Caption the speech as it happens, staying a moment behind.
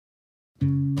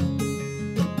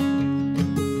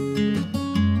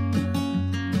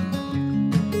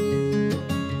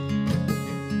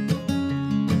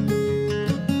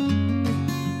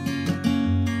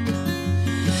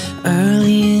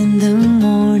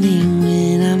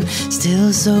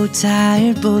feel so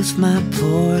tired, both my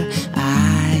poor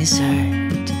eyes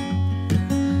hurt.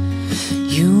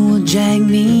 You will drag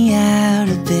me out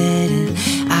of bed and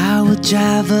I will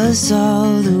drive us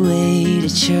all the way to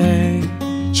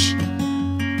church.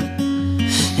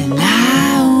 And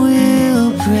I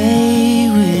will pray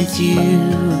with you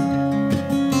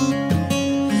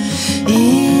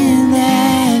in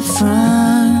that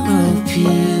front row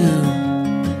pew.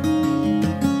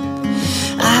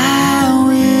 I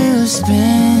will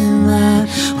spend my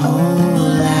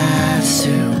whole life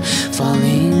through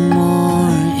falling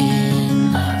more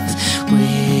in love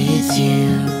with you.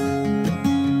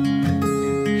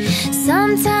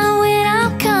 Sometime when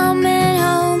I'm coming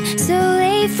home so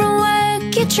late from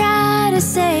work, you try to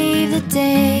save the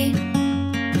day.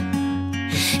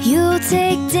 You'll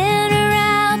take dinner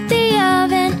out the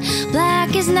oven,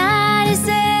 black as night as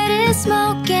it is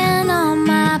smoking on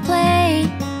my plate.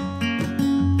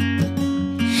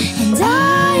 And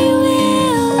I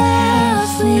will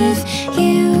laugh with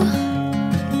you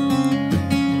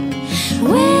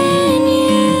when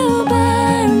you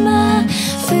burn my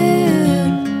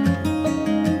food.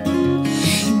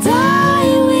 And I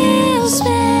will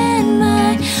spend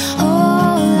my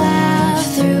whole life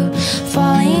through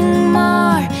falling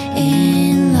more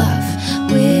in love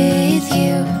with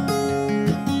you.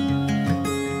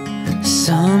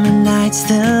 Summer nights,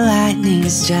 the lightning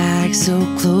strikes so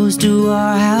close to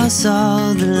our house,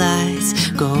 all the lights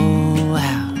go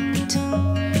out.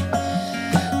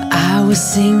 I will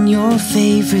sing your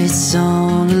favorite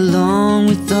song along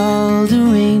with all the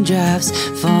raindrops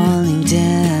falling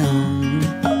down.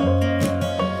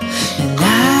 And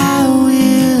I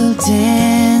will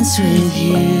dance with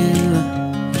you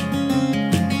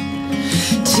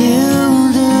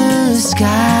till the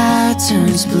sky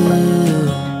turns blue.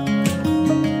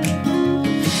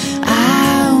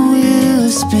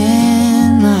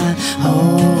 Spend my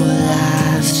whole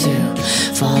life through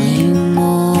falling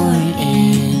more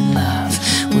in love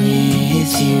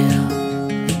with you.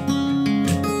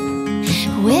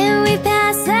 When we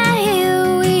pass that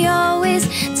hill, we always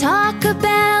talk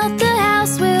about the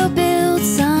house we'll build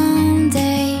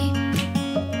someday,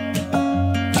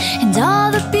 and all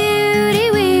the beauty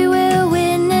we will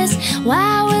witness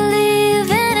while we're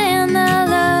living in the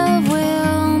love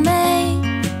we'll make.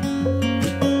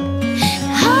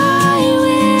 I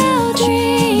will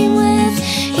dream with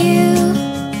you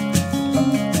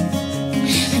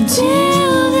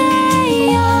until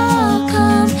they all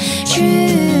come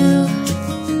true.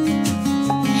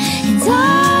 And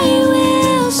I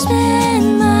will spend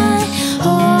my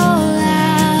whole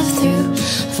life through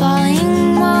falling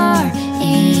more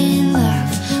in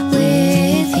love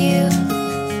with you.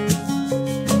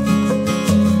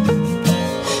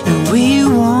 And we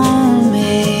won't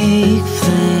make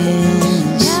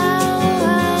plans,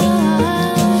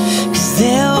 'cause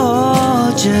they'll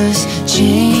all just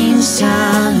change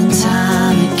time and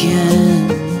time again.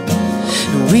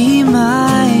 And we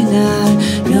might not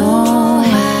know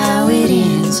how it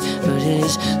ends, but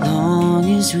as long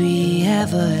as we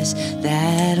have us,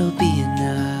 that'll be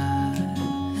enough.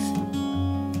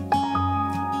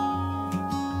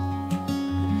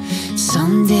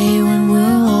 Someday when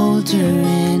we're older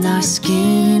and our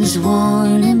skin is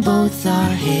worn and both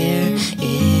our hair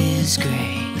is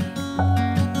gray,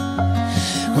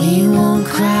 we won't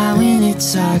cry when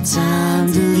it's our time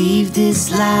to leave this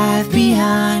life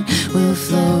behind. We'll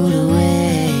float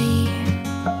away,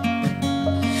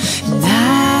 and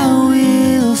I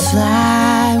will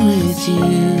fly with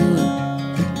you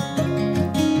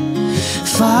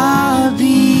far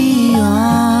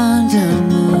beyond the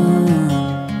moon.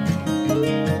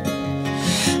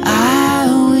 I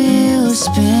will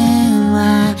spend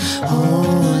my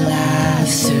whole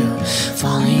life through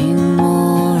falling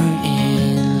more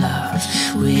in love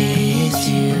with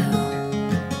you,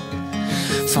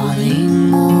 falling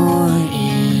more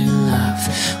in love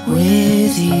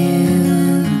with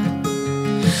you,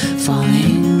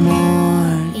 falling